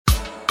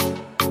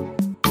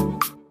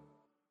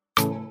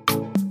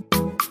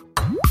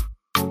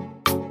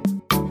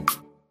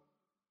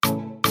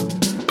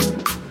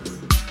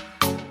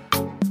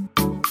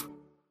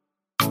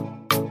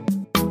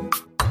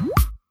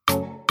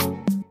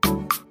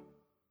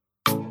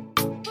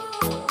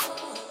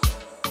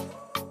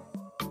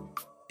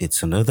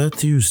It's another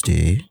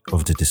Tuesday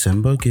of the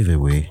December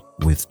giveaway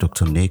with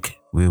Dr. Nick,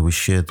 where we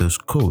share those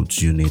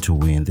codes you need to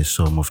win the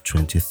sum of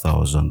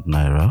 20,000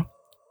 naira.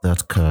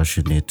 That cash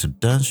you need to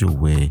dance your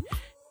way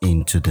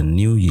into the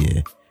new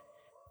year.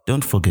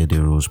 Don't forget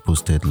the rules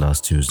posted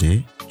last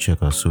Tuesday.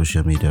 Check our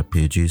social media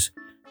pages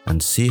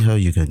and see how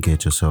you can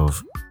get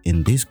yourself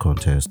in this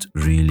contest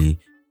really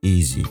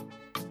easy.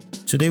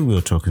 Today we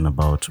are talking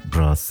about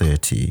Bra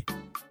 30.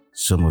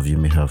 Some of you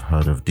may have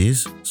heard of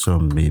this,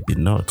 some maybe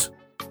not.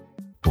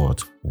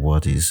 But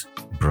what is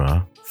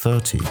Bra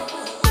 30?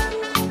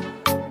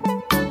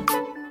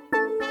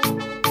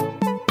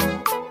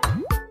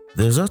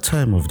 There's a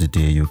time of the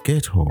day you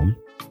get home,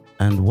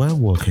 and while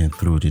walking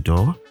through the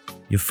door,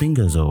 your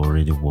fingers are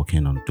already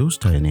working on those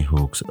tiny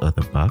hooks at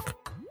the back.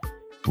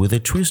 With a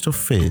twist of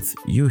faith,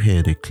 you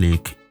hear the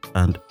click,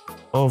 and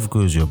off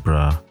goes your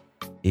bra.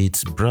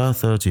 It's Bra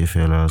 30,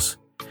 fellas.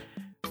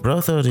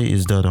 Bra 30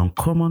 is that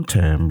uncommon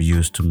term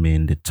used to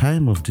mean the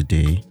time of the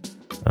day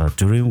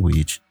during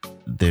which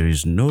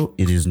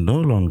it is no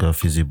longer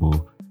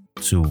feasible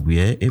to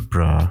wear a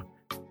bra,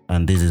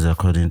 and this is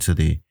according to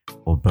the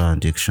Urban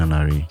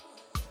Dictionary.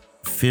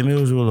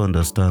 Females will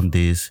understand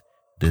this.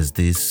 There's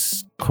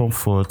this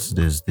comfort,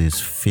 there's this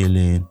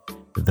feeling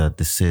that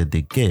they say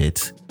they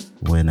get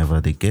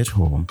whenever they get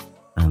home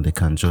and they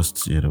can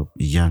just,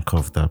 yank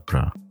off that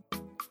bra.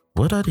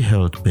 What are the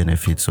health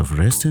benefits of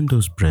resting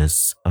those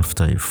breasts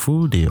after a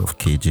full day of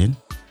caging?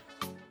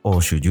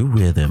 Or should you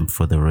wear them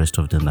for the rest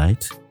of the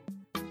night?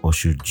 Or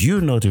should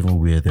you not even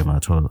wear them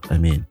at all?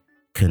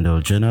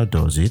 Kendall Jenner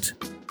does it,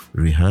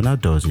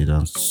 Rihanna does it,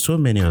 and so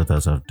many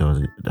others have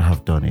done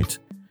it.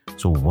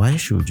 So why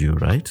should you,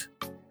 right?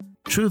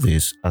 Truth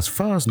is, as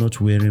far as not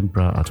wearing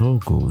bra at all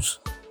goes,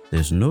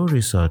 there's no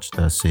research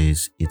that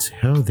says it's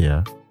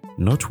healthier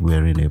not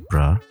wearing a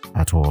bra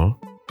at all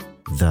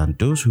than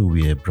those who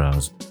wear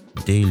bras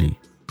daily.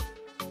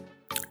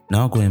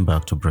 Now going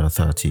back to Bra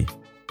 30.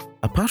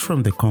 Apart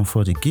from the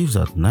comfort it gives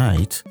at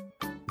night,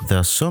 there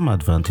are some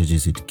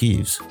advantages it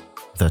gives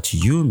that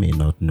you may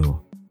not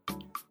know.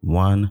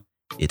 1.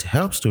 It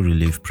helps to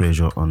relieve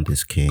pressure on the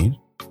skin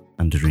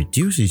and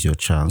reduces your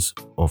chance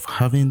of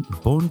having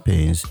bone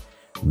pains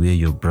where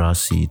your bra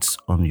sits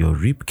on your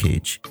rib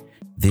cage.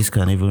 This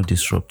can even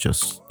disrupt your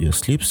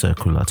sleep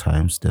cycle at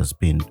times. There's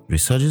been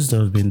researches that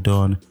have been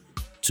done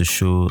to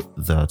show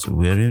that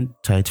wearing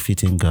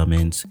tight-fitting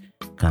garments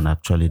can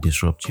actually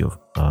disrupt your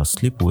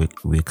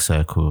sleep-wake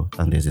cycle,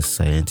 and there's a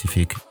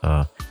scientific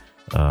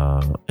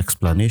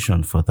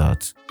explanation for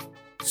that.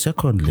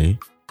 Secondly,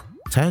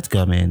 tight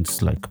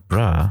garments like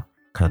bra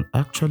can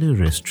actually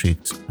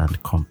restrict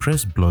and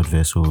compress blood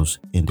vessels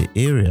in the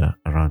area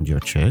around your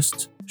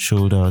chest,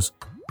 shoulders,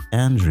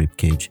 and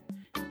ribcage.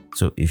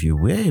 So if you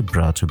wear a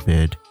bra to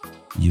bed,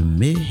 you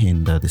may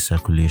hinder the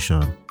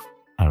circulation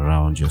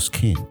around your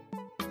skin.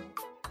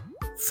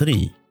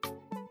 3.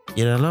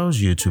 It allows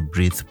you to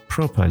breathe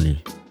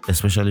properly,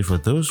 especially for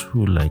those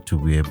who like to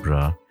wear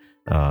bra.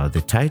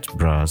 The tight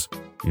bras,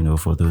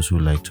 for those who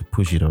like to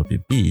push it up a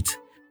bit,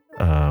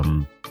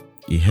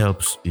 it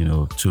helps,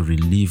 to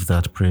relieve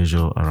that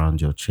pressure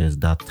around your chest,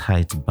 that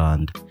tight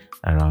band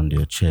around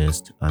your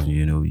chest, and,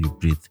 you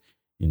breathe,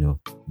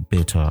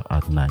 better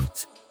at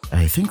night.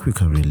 I think we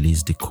can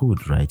release the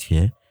code right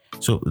here.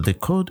 So the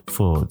code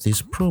for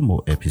this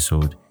promo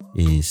episode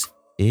is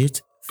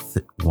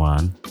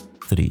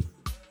 813.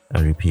 I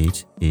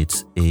repeat,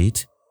 it's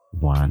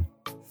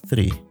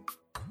 813.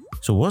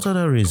 So what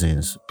other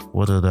reasons,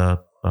 what other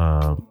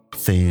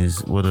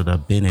things, what other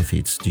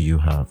benefits do you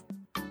have?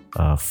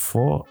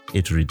 4,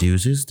 it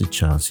reduces the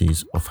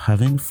chances of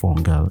having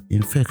fungal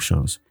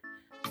infections.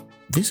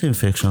 These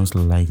infections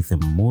like the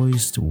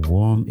moist,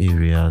 warm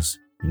areas,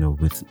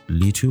 with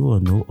little or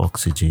no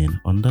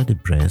oxygen under the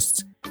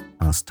breasts,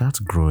 and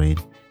start growing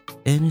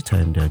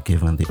anytime they are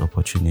given the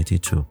opportunity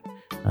to.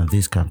 And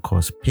this can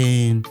cause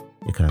pain.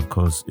 It can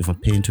cause even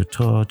pain to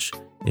touch.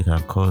 It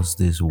can cause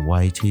this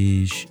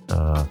whitish,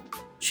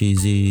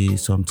 cheesy.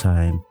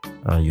 Sometimes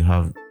you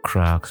have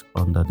cracks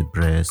under the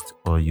breast,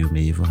 or you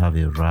may even have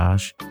a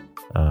rash.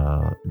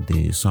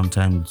 They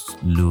sometimes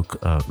look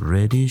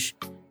reddish,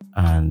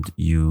 and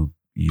you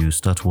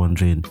start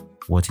wondering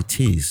what it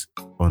is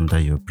under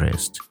your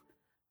breast.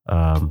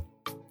 A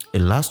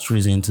last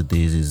reason to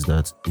this is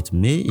that it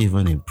may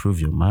even improve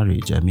your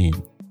marriage.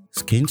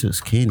 Skin to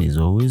skin is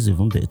always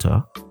even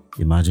better.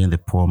 Imagine the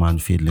poor man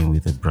fiddling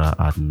with a bra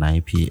at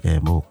 9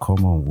 p.m. Oh,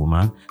 come on,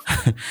 woman.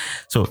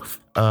 So,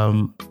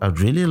 I'd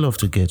really love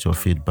to get your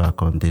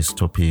feedback on this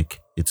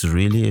topic. It's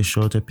really a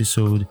short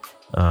episode.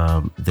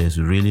 There's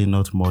really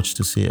not much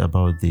to say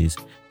about this.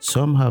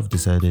 Some have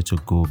decided to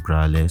go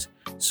braless.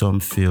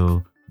 Some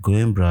feel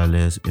going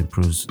braless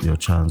increases your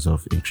chance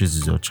of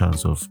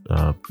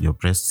your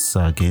breast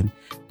sagging.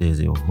 There's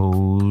a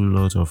whole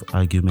lot of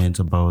argument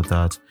about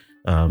that.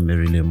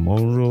 Marilyn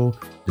Monroe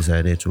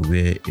decided to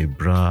wear a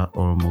bra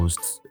almost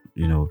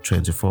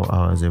 24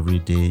 hours every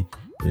day.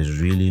 There's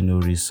really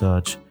no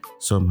research.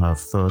 Some have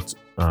thought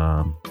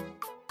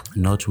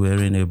not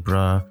wearing a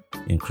bra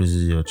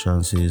increases your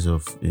chances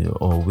of,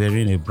 or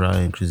wearing a bra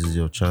increases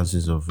your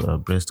chances of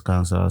breast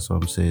cancer.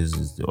 Some says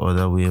it's the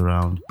other way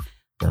around.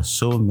 There are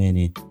so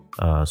many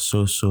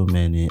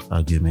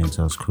arguments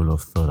and school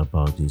of thought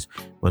about this.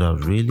 But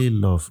I'd really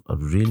love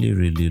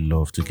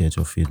to get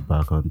your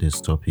feedback on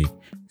this topic.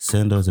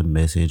 Send us a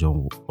message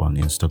on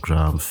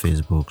Instagram,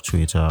 Facebook,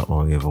 Twitter,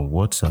 or even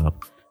WhatsApp,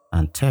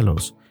 and tell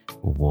us,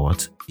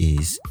 what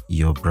is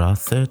your bra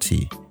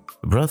 30?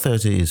 Bra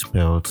 30 is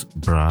spelled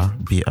bra,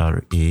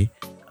 B-R-A,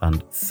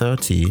 and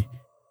 30,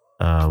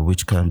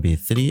 which can be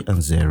 3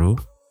 and 0,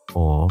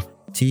 or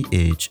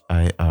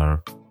T-H-I-R-T-Y.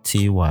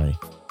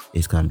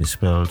 It can be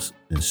spelled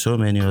in so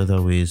many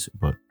other ways,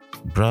 but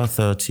bra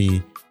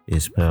 30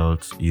 is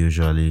spelled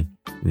usually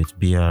with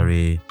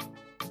B-R-A-T-H-I-R-T-Y.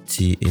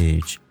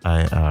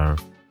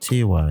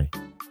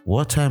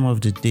 What time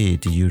of the day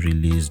do you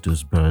release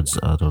those birds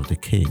out of the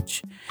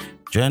cage?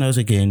 Join us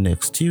again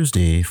next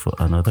Tuesday for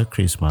another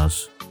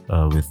Christmas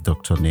with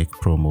Dr. Nick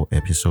promo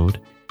episode.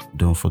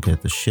 Don't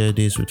forget to share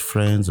this with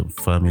friends and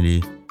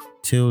family.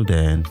 Till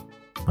then,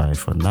 bye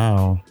for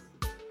now.